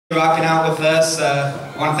Rocking out with us. I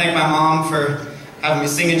want to thank my mom for having me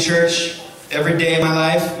sing in church every day of my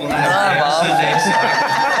life. Well, not every day, Sunday, so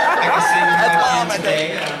I can sing if I can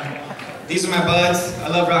today. These are my buds. I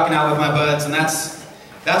love rocking out with my buds, and that's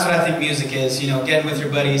what I think music is. You know, getting with your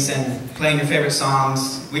buddies and playing your favorite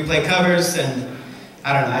songs. We play covers, and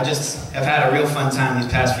I don't know. I just have had a real fun time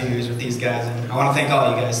these past few years with these guys, and I want to thank all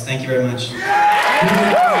you guys. Thank you very much.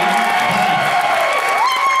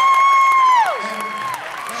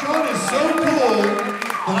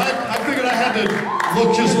 I figured I had to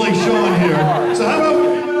look just like Sean here. So how about we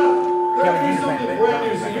do something brand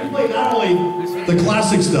new? So you play not only the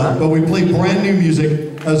classic stuff, but we play brand new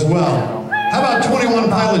music as well. How about 21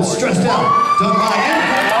 Pilots, Stressed Out, done by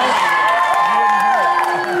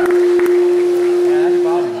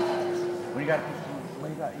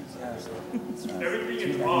Everything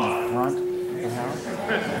is on.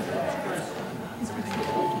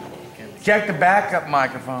 Check the backup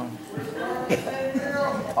microphone.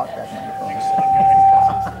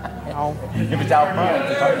 If it's out front,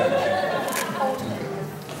 it's talk that.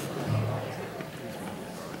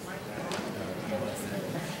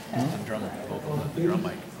 Drum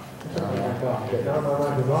mic.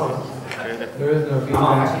 There is no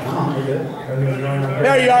feedback.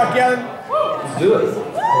 There you are, Kevin. Let's do it.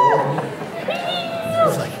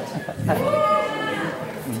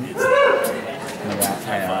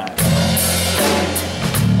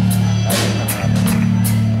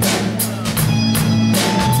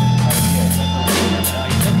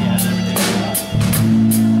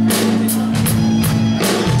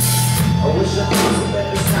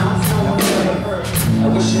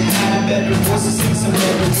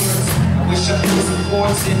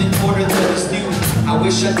 In order that is new. I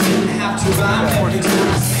wish I didn't have to rhyme every time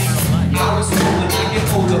I sing. I was told when I get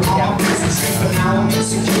older, all my bills are straight, but now I'm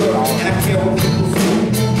insecure and I care what people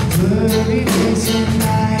feel. Blurry days and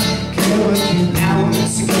night, care what you. Now I'm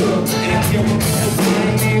insecure and I care what people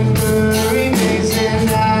feel. Blurry days and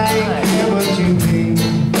night, care what you think.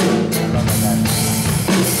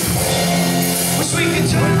 Wish we could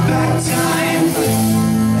turn back time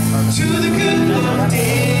to the good old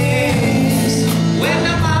days. When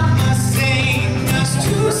our mama sang us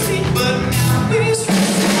to sleep, but now we're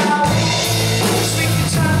stressed out. Wish we could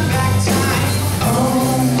turn back time,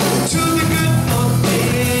 to the good old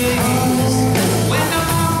days. When our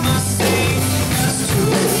mama sang us to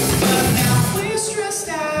sleep, but now we're stressed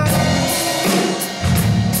out.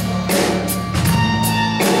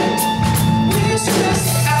 We're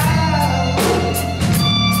stressed out.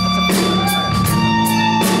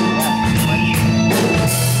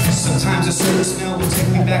 Sometimes a certain smell will take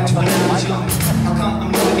me back to when I was young. How come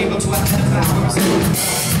I'm not able to identify where I'm from?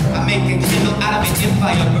 I make a candle out of an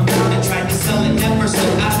empire around and tried to sell it, never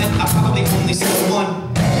sold out of it. I probably only sold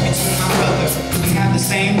one. It's with my brother. We have the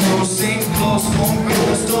same rose, same clothes, home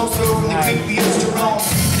grown stones throw from the creek we used to roam.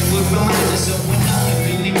 And it would remind us of when nothing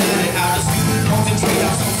really mattered. How the student loans and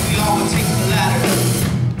trade-offs, so we all would take the ladder.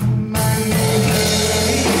 My neighbor,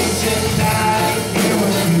 he's a night, hear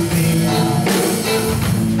what you think.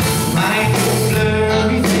 My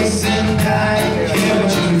blurry face and I care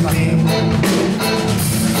what you think.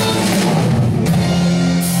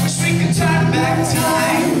 Wish we could turn back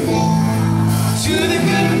time to the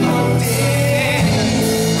good old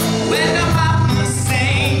days when our mama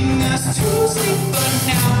sang us to sleep, but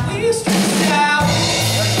now we're stressed out.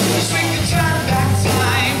 Wish we could turn back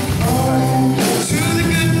time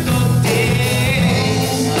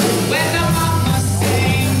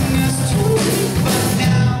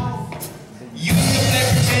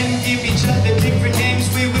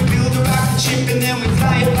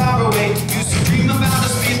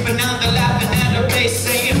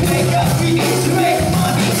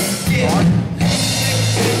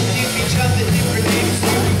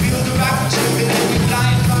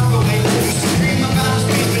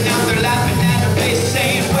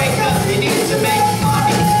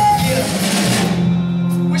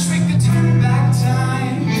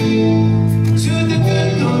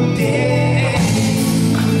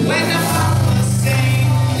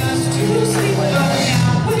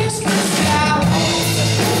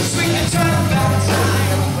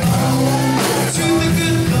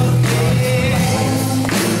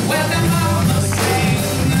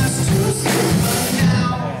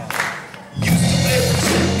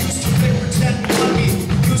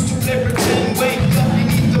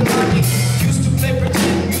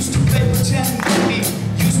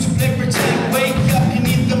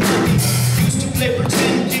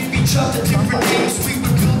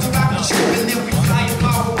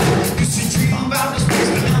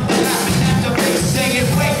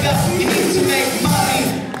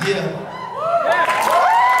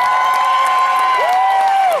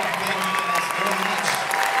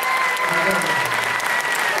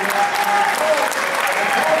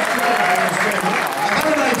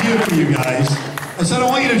do for you guys. I said I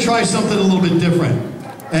want you to try something a little bit different.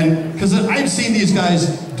 And because I'd seen these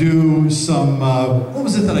guys do some, what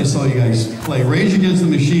was it that I saw you guys play? Rage Against the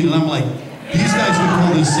Machine, and I'm like, these guys would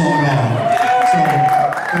pull this song off. So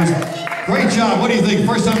it was great job. What do you think?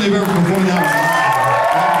 First time they've ever performed that one.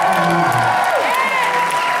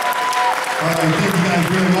 All right, thank you guys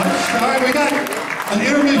very much. All right, we got an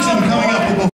intermission coming up.